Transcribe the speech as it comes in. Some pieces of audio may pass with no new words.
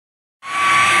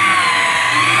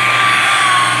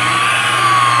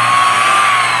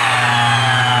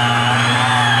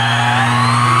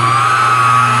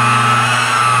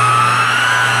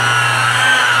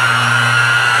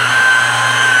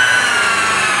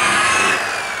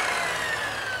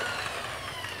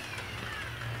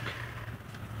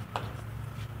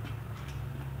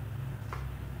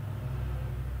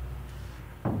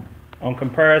on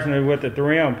comparison with the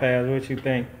 3M pads, what you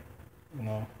think? You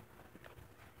know,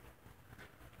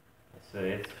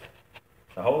 it's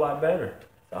a whole lot better.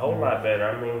 It's a whole lot better.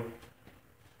 I mean,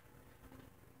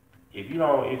 if you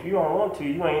don't want to,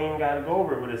 you ain't even got to go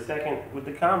over it with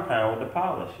the compound, with the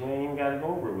polish. You ain't even got to go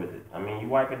over it with it. I mean, you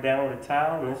wipe it down with a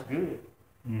towel and it's good.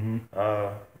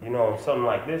 You know, something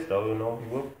like this though, you know,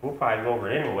 we'll probably go over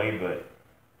it anyway, but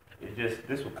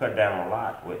this will cut down a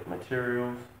lot with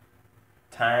materials,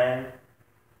 time.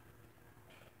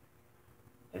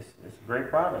 It's a great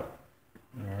product.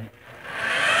 All right.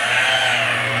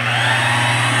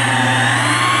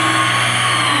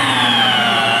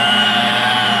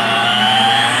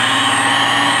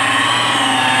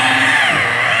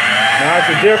 Now it's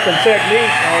a different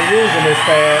technique on using this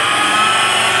pad.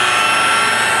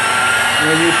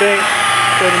 When you think,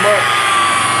 pretty much.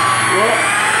 Well,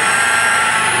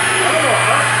 I don't know.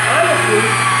 Honestly,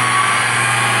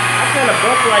 I kind of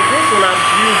bust like this when I'm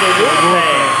using wool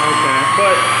pad. Okay.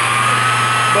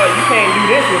 But you can't do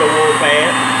this with a wool pad.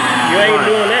 You ain't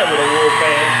doing that with a wool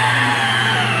pad.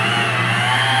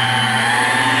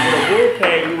 With a wool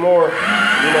pad, you more,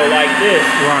 you know, like this.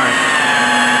 Right.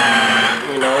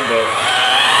 You know, but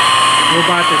what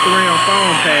about the 3M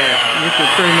foam pad? You can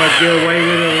pretty much get away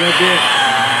with it a little bit,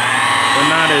 but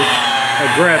not as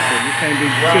aggressive. You can't be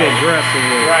too aggressive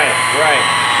with it. Right.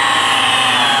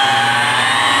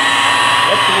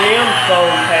 That 3M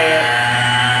foam pad,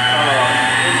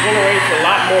 it generates a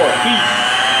lot more heat,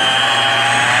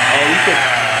 and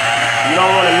you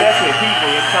don't want to mess with heat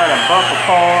when you're trying to bump a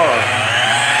car, or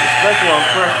especially on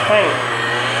fresh paint.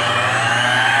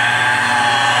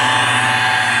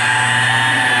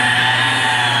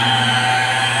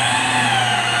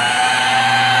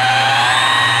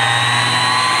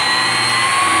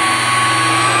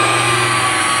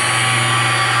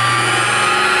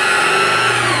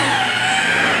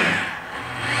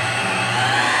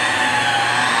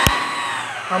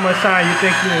 How much time you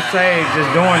think you can save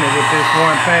just doing it with this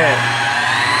one pad?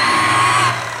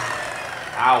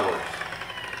 Hours.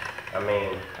 I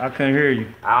mean, I couldn't hear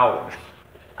you. Hours.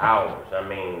 I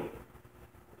mean,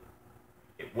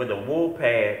 with a wool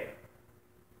pad,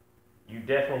 you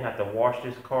definitely have to wash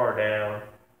this car down,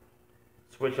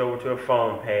 switch over to a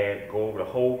foam pad, go over the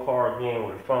whole car again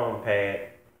with a foam pad.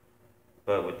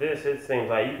 But with this, it seems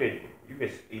like you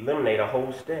could eliminate a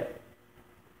whole step.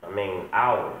 I mean,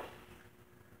 hours.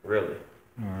 Really.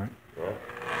 All right. Yeah.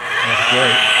 That's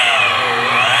great.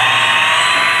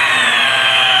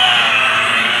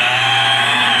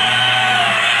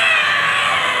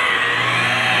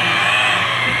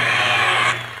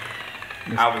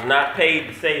 I was not paid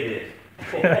to say this.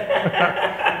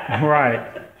 Right.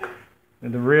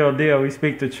 The real deal. We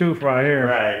speak the truth right here.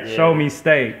 Right. Yeah. Show me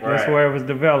state. Right. That's where it was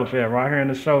developed at. Right here in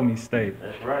the show me state.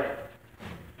 That's right.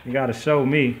 You got to show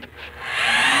me.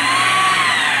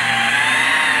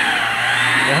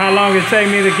 And how long it take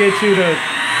me to get you to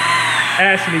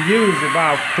actually use it?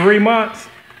 About 3 months?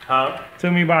 Huh?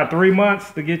 Took me about 3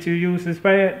 months to get you to use this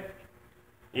pad?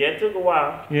 Yeah, it took a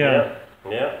while. Yeah.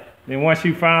 Yeah. Then once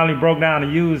you finally broke down to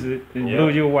use it, it blew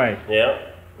you away. Yeah.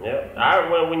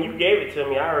 When you gave it to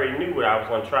me, I already knew what I was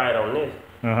going to try it on this.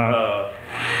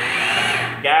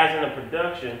 Guys in the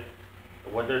production,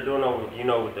 what they're doing over, you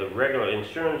know, with the regular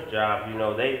insurance job, you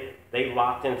know, they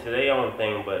locked into their own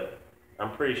thing, but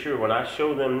I'm pretty sure when I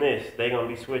show them this, they're going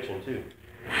to be switching too.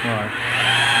 All right.